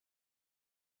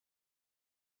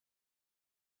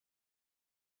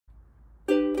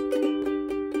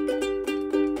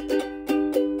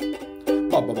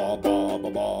ba ba ba ba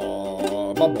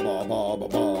ba ba ba ba ba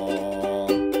ba.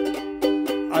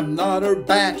 I'm not a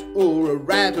bat or a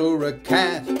rat or a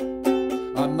cat.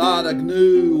 I'm not a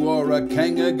gnu or a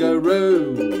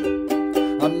kangaroo.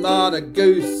 I'm not a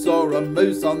goose or a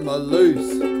moose on the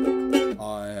loose.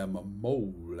 I am a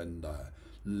mole and I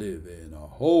live in a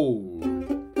hole.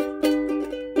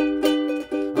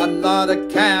 I'm not a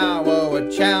cow or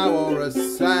a chow or a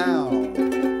sow.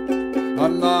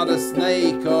 I'm not a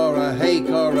snake or a hake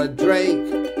or a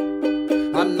drake.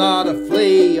 I'm not a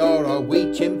flea or a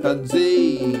wee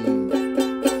chimpanzee.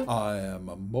 I am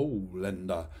a mole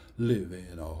and I live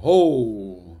in a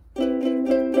hole.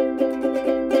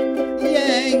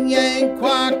 Yang, yang,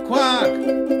 quack, quack,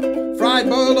 fried,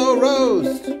 boiled or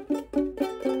roast.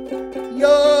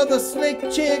 You're the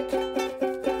slick chick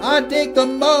I dig the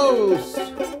most.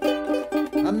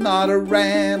 I'm not a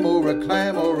ram or a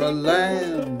clam or a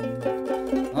lamb.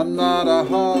 I'm not a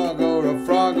hog or a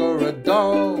frog or a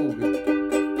dog.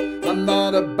 I'm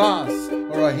not a bus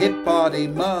or a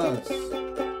hip-potimus.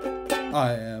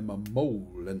 I am a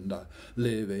mole and I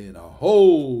live in a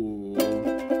hole.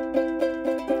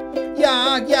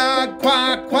 Yarg, yarg,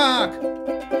 quack, quack,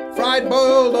 fried,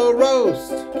 boiled or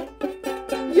roast.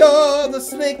 You're the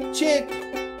slick chick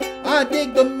I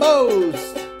dig the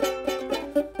most.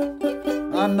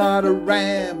 I'm not a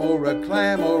ram or a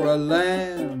clam or a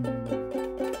lamb.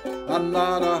 I'm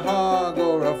not a hog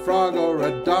or a frog or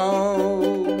a dog.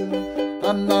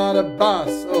 I'm not a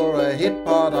bus or a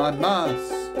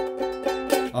hip-potimus.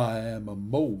 I am a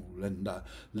mole and I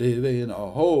live in a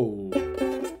hole.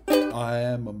 I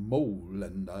am a mole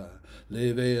and I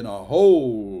live in a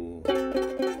hole.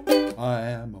 I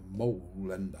am a mole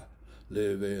and I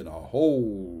live in a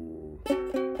hole.